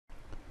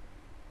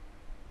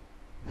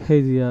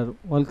Hey there,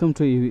 welcome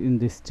to you in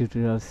this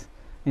tutorials.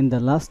 In the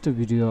last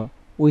video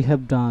we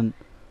have done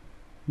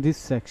this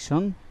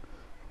section.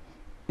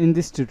 In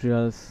this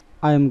tutorials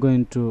I am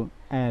going to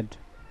add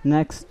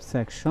next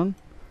section.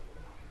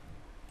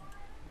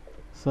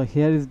 So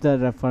here is the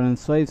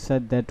reference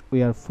website that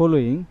we are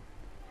following,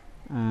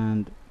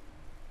 and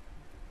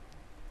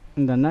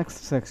in the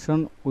next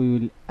section we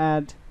will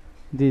add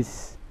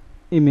this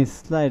image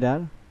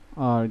slider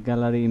or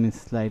gallery image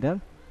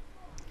slider.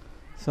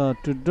 So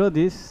to do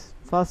this,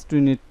 first we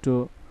need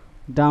to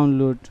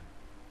download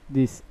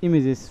these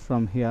images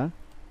from here.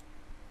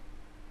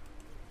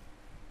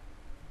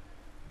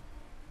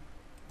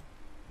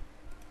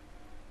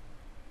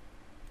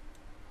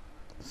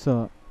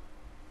 So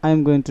I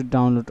am going to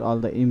download all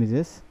the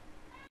images.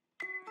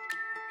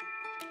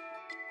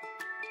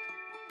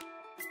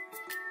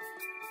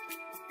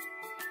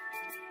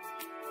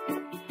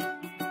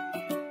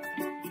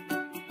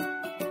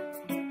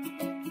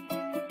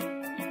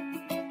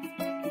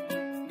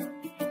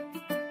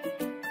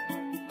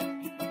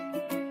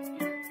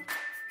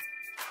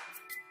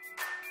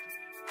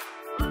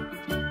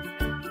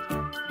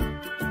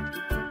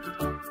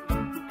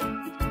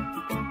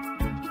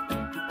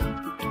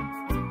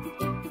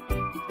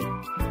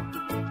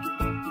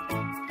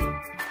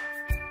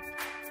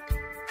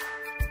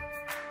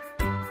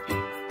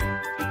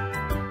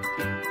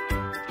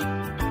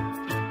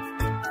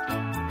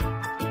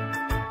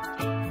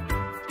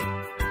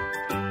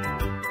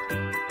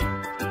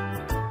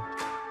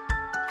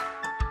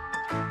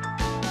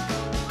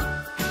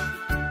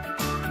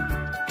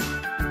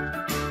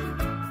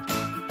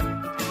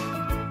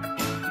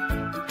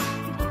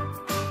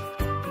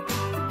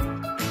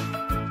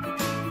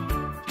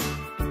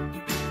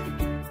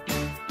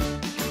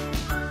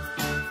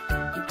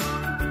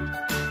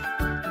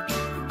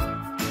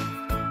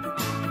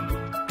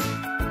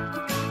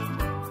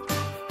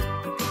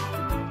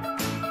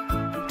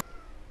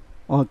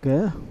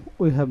 Okay,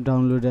 we have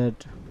downloaded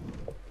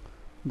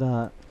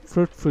the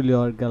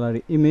portfolio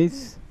gallery image.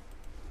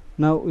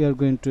 Now we are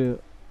going to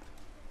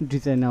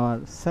design our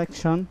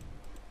section.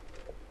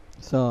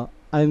 So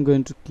I am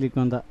going to click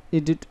on the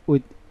edit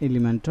with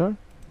Elementor.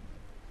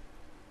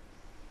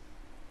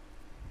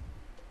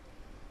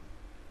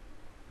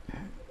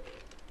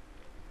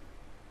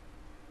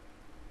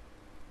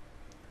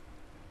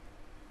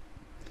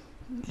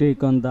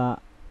 Click on the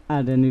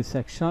add a new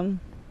section.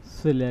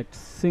 Select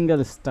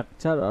single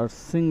structure or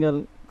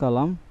single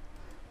column,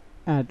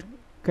 add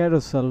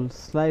carousel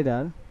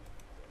slider,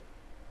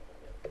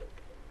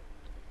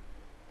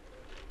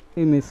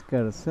 image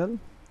carousel,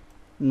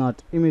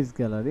 not image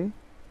gallery.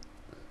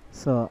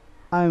 So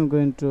I am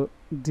going to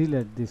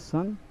delete this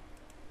one.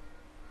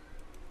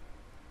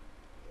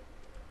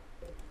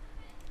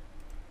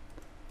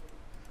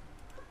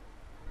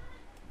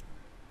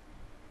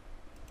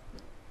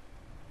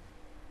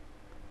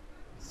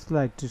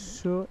 Slide to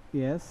show,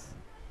 yes.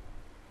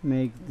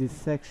 Make this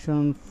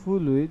section full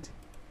width,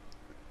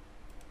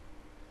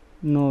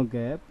 no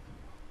gap,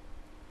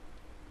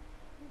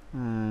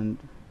 and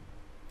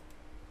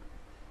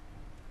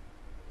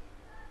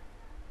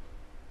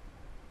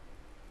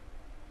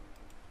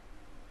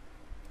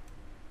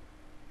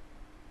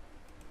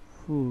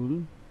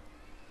full.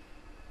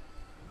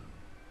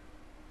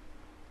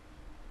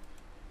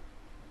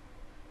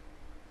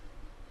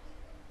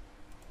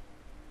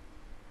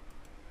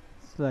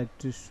 Slide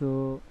to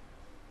show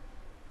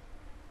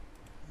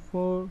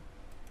 4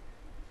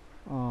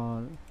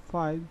 or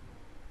 5.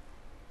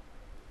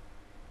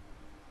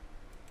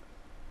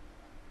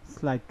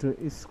 Slide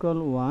to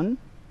scroll 1.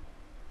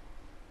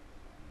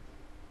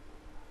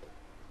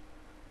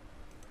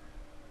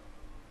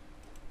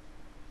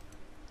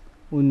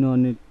 We no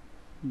need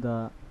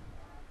the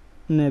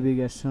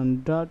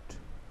navigation dot.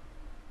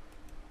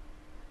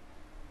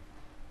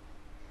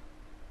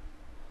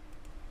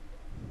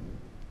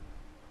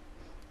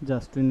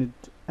 Just we need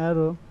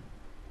arrow.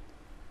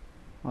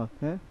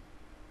 Okay,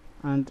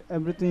 and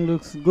everything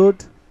looks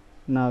good.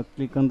 Now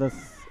click on the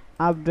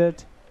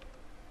update.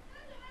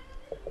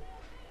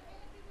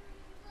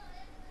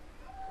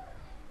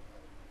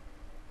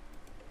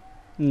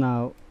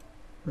 Now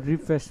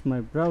refresh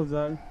my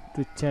browser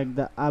to check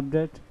the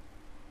update.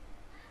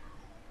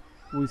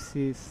 We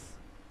see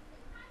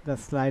the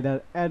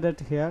slider added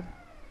here,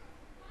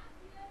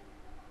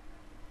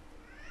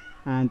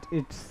 and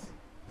it's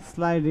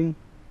sliding.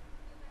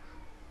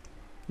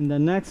 In the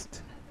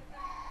next,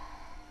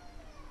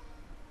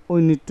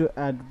 we need to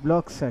add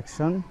block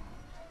section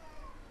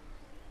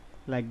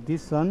like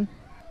this one.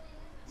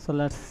 So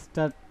let's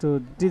start to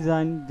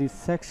design this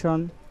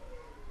section.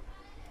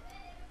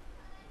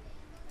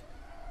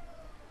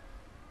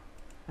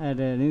 Add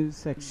a new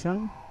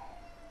section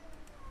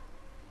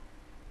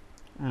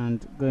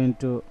and going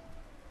to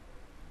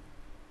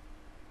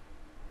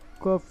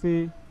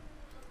copy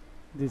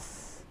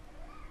this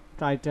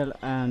title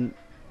and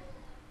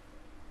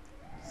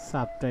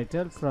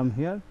subtitle from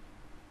here.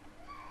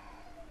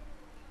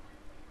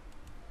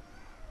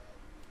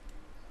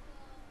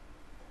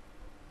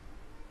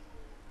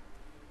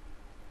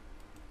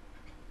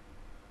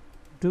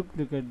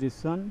 duplicate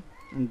this one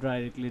and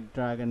directly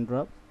drag and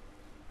drop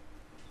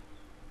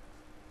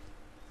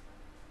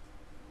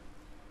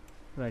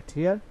right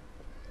here,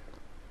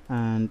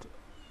 and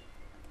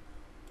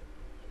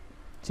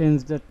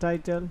change the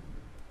title,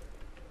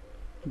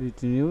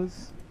 beauty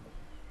news,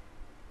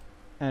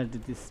 add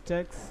this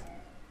text.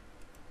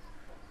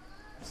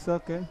 It's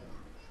okay.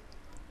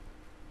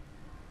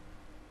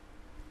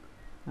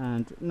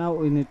 And now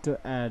we need to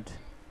add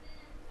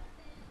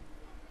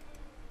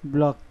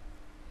blog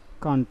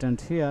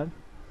content here.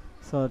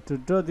 So to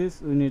do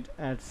this, we need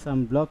to add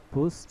some blog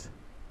post.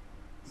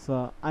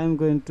 So I'm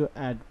going to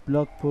add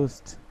blog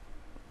post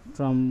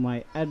from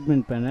my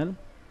admin panel,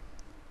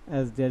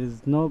 as there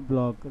is no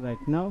blog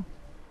right now.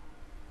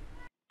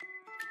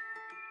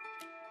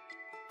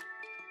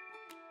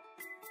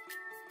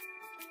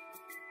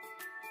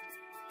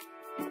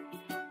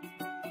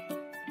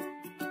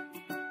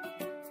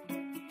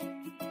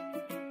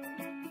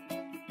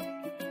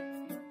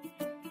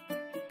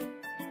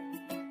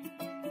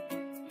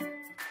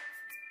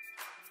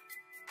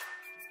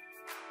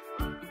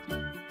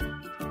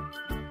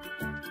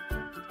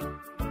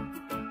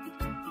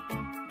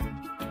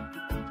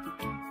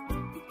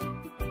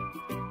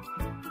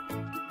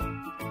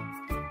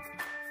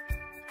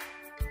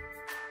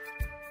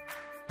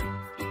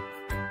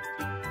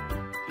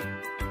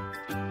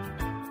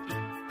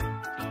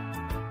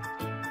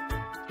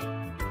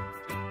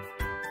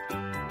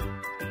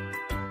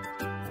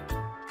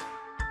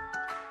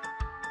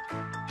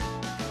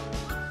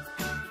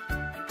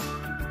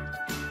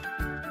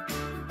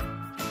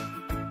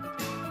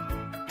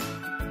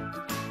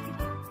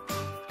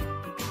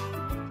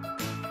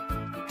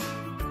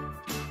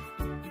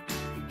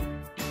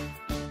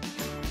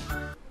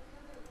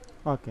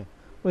 Okay,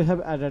 we have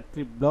added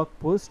the blog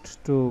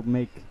post to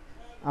make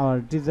our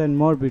design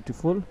more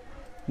beautiful.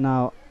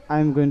 Now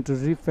I'm going to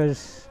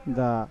refresh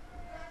the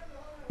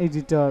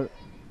editor.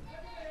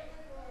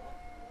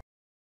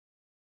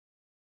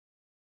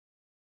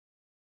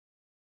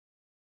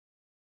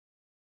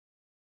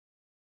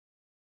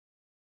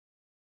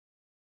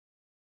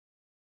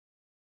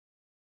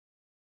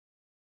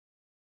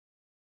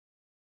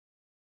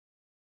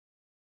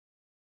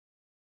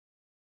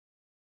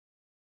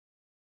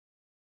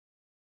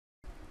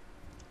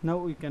 Now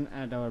we can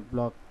add our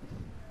blog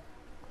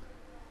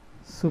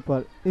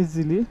super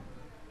easily.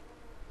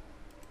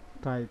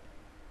 Type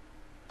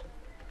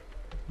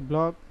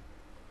blog,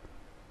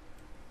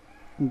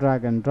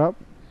 drag and drop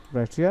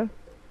right here,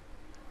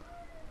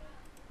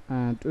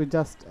 and we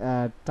just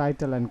add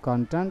title and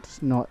content,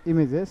 no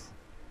images.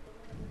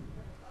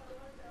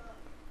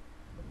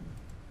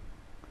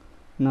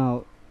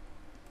 Now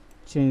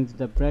change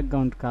the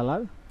background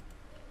color.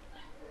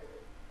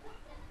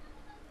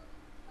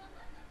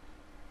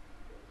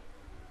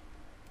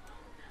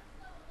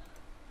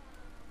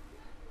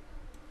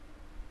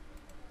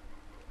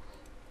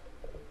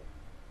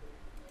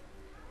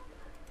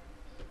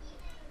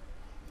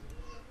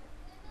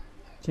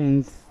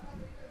 Change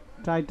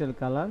title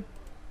color,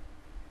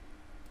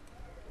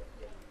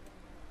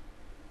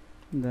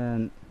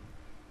 then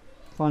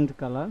font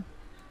color,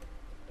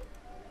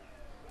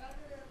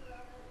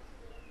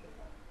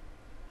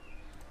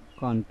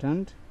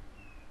 content,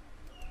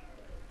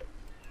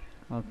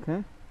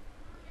 okay,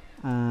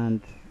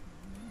 and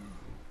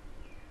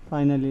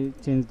finally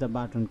change the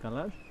button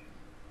color.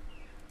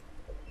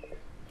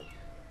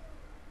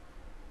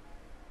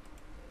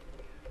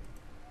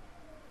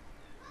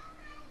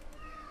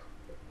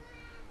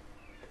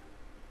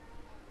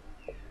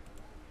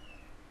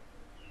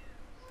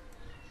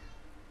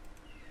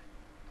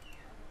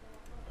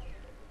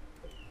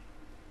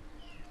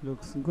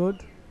 Looks good.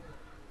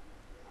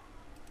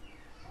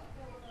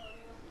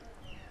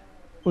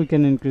 We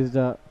can increase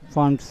the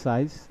font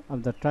size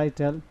of the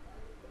title,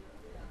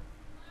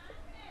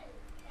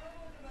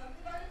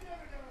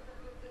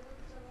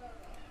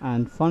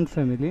 and font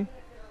family.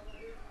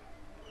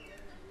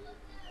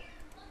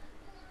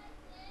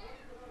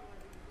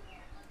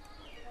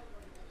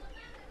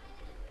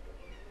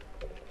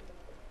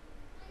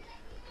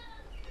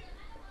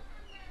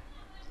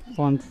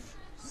 Font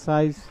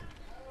size,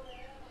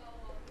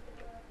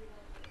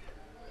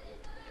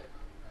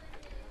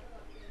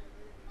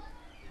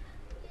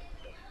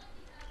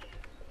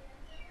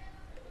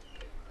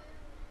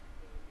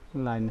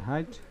 line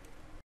height,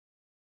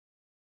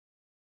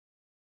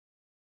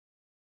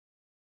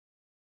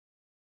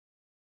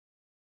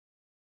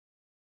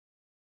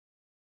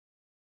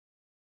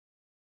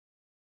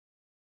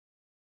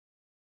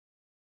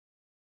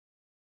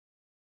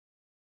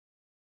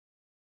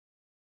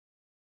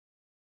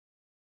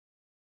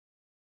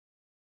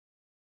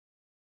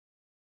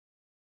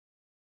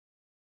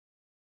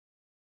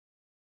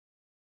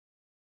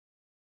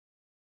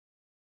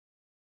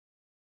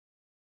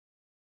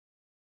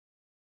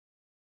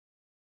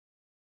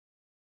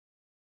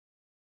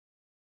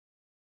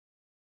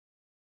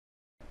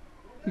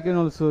 you can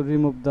also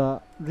remove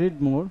the read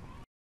more.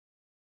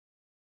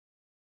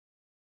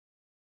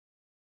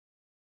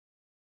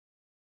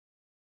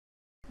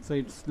 So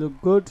it's look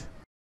good.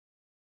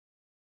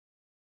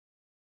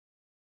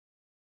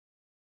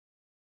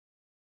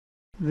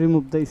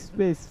 remove the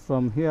space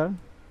from here,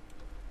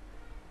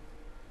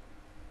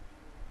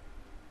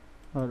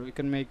 or we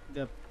can make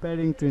the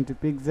padding 20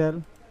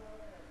 pixel.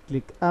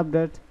 Click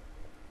update.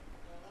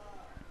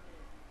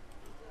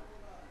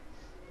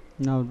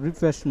 Now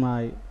refresh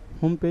my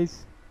home page.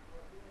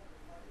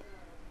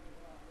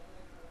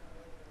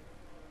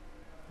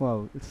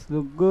 Wow, it's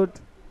look good.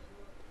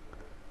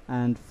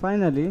 And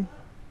finally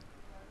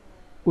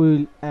we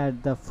will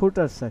add the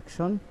footer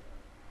section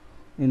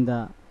in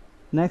the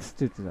next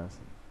tutorial.